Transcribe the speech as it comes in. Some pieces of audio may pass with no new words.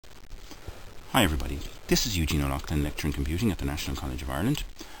Hi everybody, this is Eugene O'Loughlin, lecturer in computing at the National College of Ireland,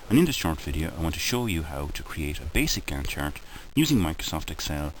 and in this short video I want to show you how to create a basic Gantt chart using Microsoft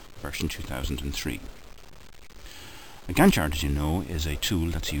Excel version 2003. A Gantt chart, as you know, is a tool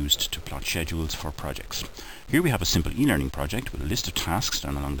that's used to plot schedules for projects. Here we have a simple e-learning project with a list of tasks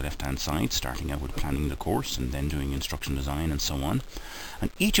down along the left hand side, starting out with planning the course and then doing instruction design and so on.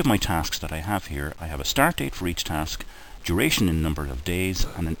 And each of my tasks that I have here, I have a start date for each task, duration in number of days,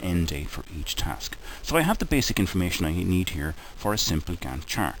 and an end date for each task. So I have the basic information I need here for a simple Gantt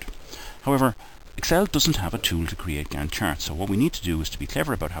chart. However, Excel doesn't have a tool to create Gantt charts, so what we need to do is to be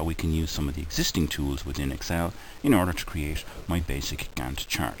clever about how we can use some of the existing tools within Excel in order to create my basic Gantt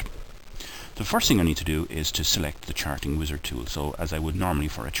chart. The first thing I need to do is to select the charting wizard tool, so as I would normally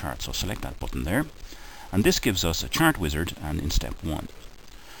for a chart. So select that button there, and this gives us a chart wizard. And in step 1,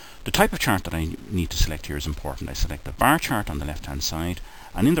 the type of chart that I need to select here is important. I select the bar chart on the left hand side,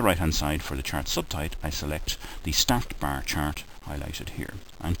 and in the right hand side for the chart subtype I select the stacked bar chart highlighted here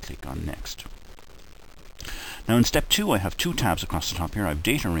and click on next. Now in step 2 I have two tabs across the top here. I have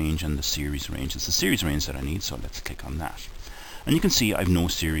data range and the series range. It's the series range that I need, so let's click on that. And you can see I've no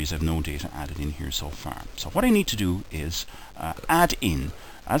series, I've no data added in here so far. So what I need to do is add in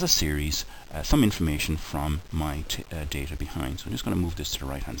as a series some information from my data behind. So I'm just going to move this to the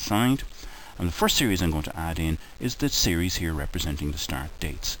right hand side, and the first series I'm going to add in is the series here representing the start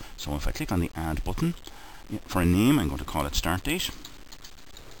dates. So if I click on the add button, for a name I'm going to call it start date,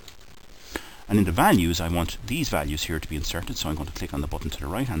 and in the values I want these values here to be inserted, so I'm going to click on the button to the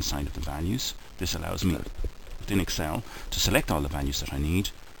right hand side of the values. This allows me within Excel to select all the values that I need,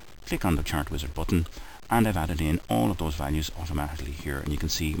 click on the chart wizard button, and I've added in all of those values automatically here, and you can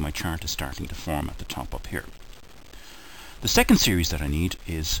see my chart is starting to form at the top up here. The second series that I need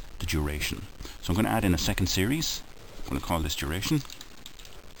is the duration, so I'm going to add in a second series. I'm going to call this duration,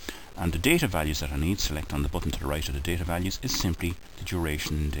 and the data values that I need, select on the button to the right of the data values, is simply the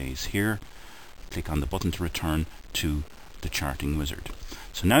duration in days here. Click on the button to return to the charting wizard.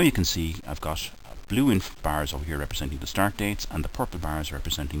 So now you can see I've got blue bars over here representing the start dates and the purple bars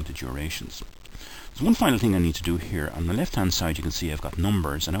representing the durations. There's one final thing I need to do here. On the left hand side you can see I've got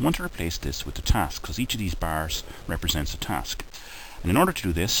numbers, and I want to replace this with the task, because each of these bars represents a task. And in order to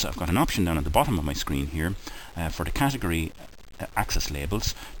do this, I've got an option down at the bottom of my screen here for the category access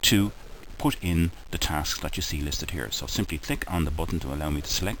labels to put in the tasks that you see listed here. So simply click on the button to allow me to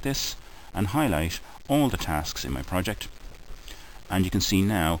select this and highlight all the tasks in my project, and you can see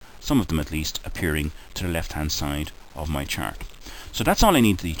now some of them at least appearing to the left hand side of my chart. So that's all I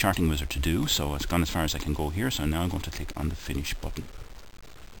need the charting wizard to do, so it's gone as far as I can go here. So now I'm going to click on the finish button,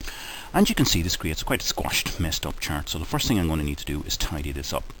 and you can see this creates quite a squashed, messed up chart. So the first thing I'm going to need to do is tidy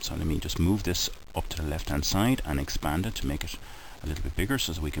this up. So let me just move this up to the left hand side and expand it to make it a little bit bigger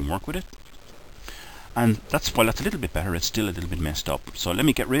so that we can work with it. And while that's a little bit better, it's still a little bit messed up. So let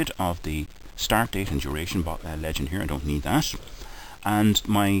me get rid of the start date and duration legend here. I don't need that. And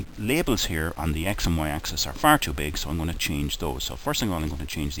my labels here on the X and Y axis are far too big, so I'm going to change those. So first of all I'm going to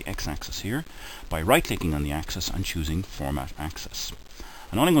change the X axis here by right clicking on the axis and choosing Format Axis.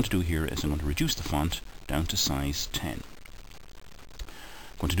 And all I'm going to do here is I'm going to reduce the font down to size 10. I'm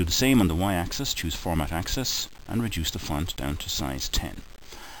going to do the same on the Y axis, choose Format Axis and reduce the font down to size 10.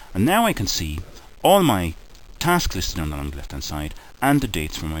 And now I can see all my tasks listed along the left hand side and the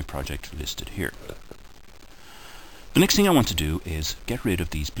dates for my project listed here. The next thing I want to do is get rid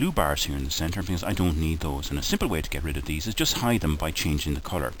of these blue bars here in the center, because I don't need those, and a simple way to get rid of these is just hide them by changing the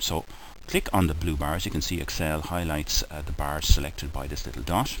color. So click on the blue bars. You can see Excel highlights the bars selected by this little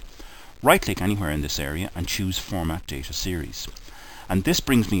dot. Right click anywhere in this area and choose Format Data Series. And this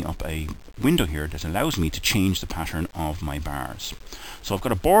brings me up a window here that allows me to change the pattern of my bars. So I've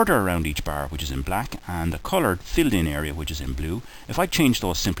got a border around each bar which is in black, and a coloured filled in area which is in blue. If I change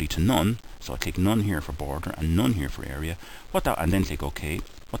those simply to none, so I click none here for border and none here for area, and then click OK,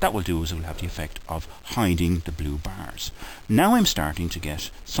 what that will do is it will have the effect of hiding the blue bars. Now I'm starting to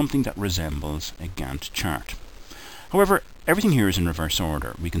get something that resembles a Gantt chart. However, everything here is in reverse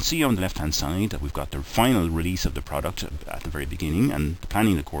order. We can see on the left hand side that we've got the final release of the product at the very beginning, and the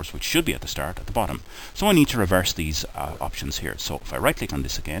planning of the course, which should be at the start, at the bottom. So I need to reverse these options here. So if I right click on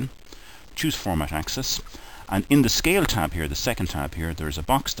this again, choose Format Axis, and in the Scale tab here, the second tab here, there is a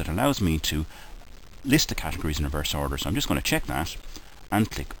box that allows me to list the categories in reverse order. So I'm just going to check that and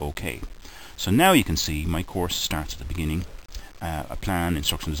click OK. So now you can see my course starts at the beginning, a plan,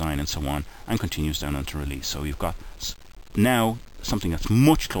 instruction design and so on, and continues down onto release. So you've got now something that's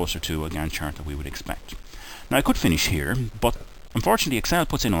much closer to a Gantt chart that we would expect. Now I could finish here, but Unfortunately, Excel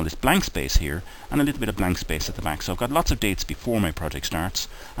puts in all this blank space here and a little bit of blank space at the back. So I've got lots of dates before my project starts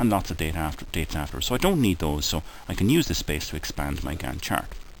and lots of dates after. So I don't need those, so I can use this space to expand my Gantt chart.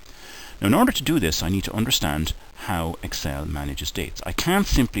 Now, in order to do this, I need to understand how Excel manages dates. I can't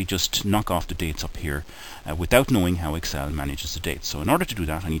simply just knock off the dates up here without knowing how Excel manages the dates. So in order to do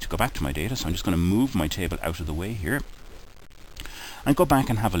that, I need to go back to my data. So I'm just going to move my table out of the way here and go back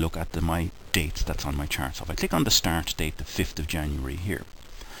and have a look at my dates that's on my chart. So if I click on the start date, the 5th of January here,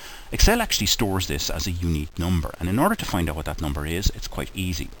 Excel actually stores this as a unique number. And in order to find out what that number is, it's quite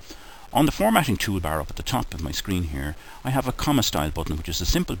easy. On the formatting toolbar up at the top of my screen here, I have a comma style button, which is a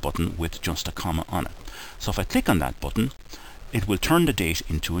simple button with just a comma on it. So if I click on that button, it will turn the date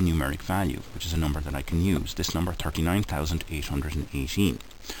into a numeric value, which is a number that I can use. This number, 39,818.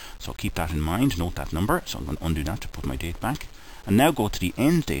 So keep that in mind, note that number. So I'm going to undo that to put my date back. And now go to the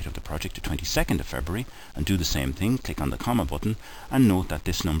end date of the project, the 22nd of February, and do the same thing. Click on the comma button and note that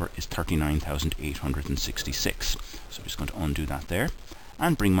this number is 39,866. So I'm just going to undo that there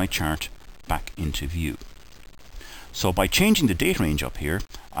and bring my chart back into view. So by changing the date range up here,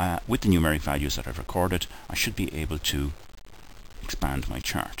 with the numeric values that I've recorded, I should be able to expand my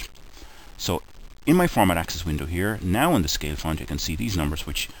chart. So in my Format Access window here, now in the scale font, you can see these numbers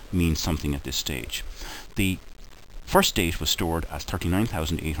which mean something at this stage. The first date was stored as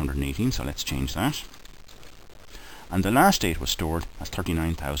 39,818, so let's change that. And the last date was stored as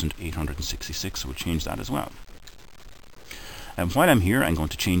 39,866, so we'll change that as well. And while I'm here, I'm going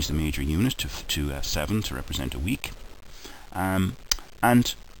to change the major unit to 7 to represent a week, and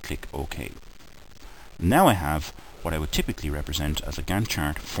click OK. Now I have what I would typically represent as a Gantt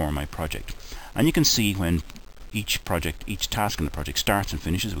chart for my project. And you can see when each task in the project starts and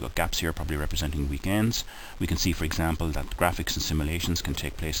finishes. We've got gaps here probably representing weekends. We can see, for example, that graphics and simulations can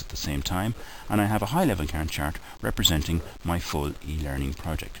take place at the same time. And I have a high-level Gantt chart representing my full e-learning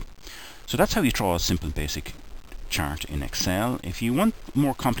project. So that's how you draw a simple basic chart in Excel. If you want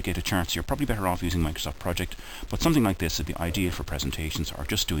more complicated charts, you're probably better off using Microsoft Project, but something like this would be ideal for presentations or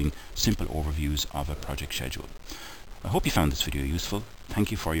just doing simple overviews of a project schedule. I hope you found this video useful.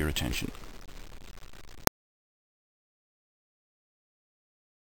 Thank you for your attention.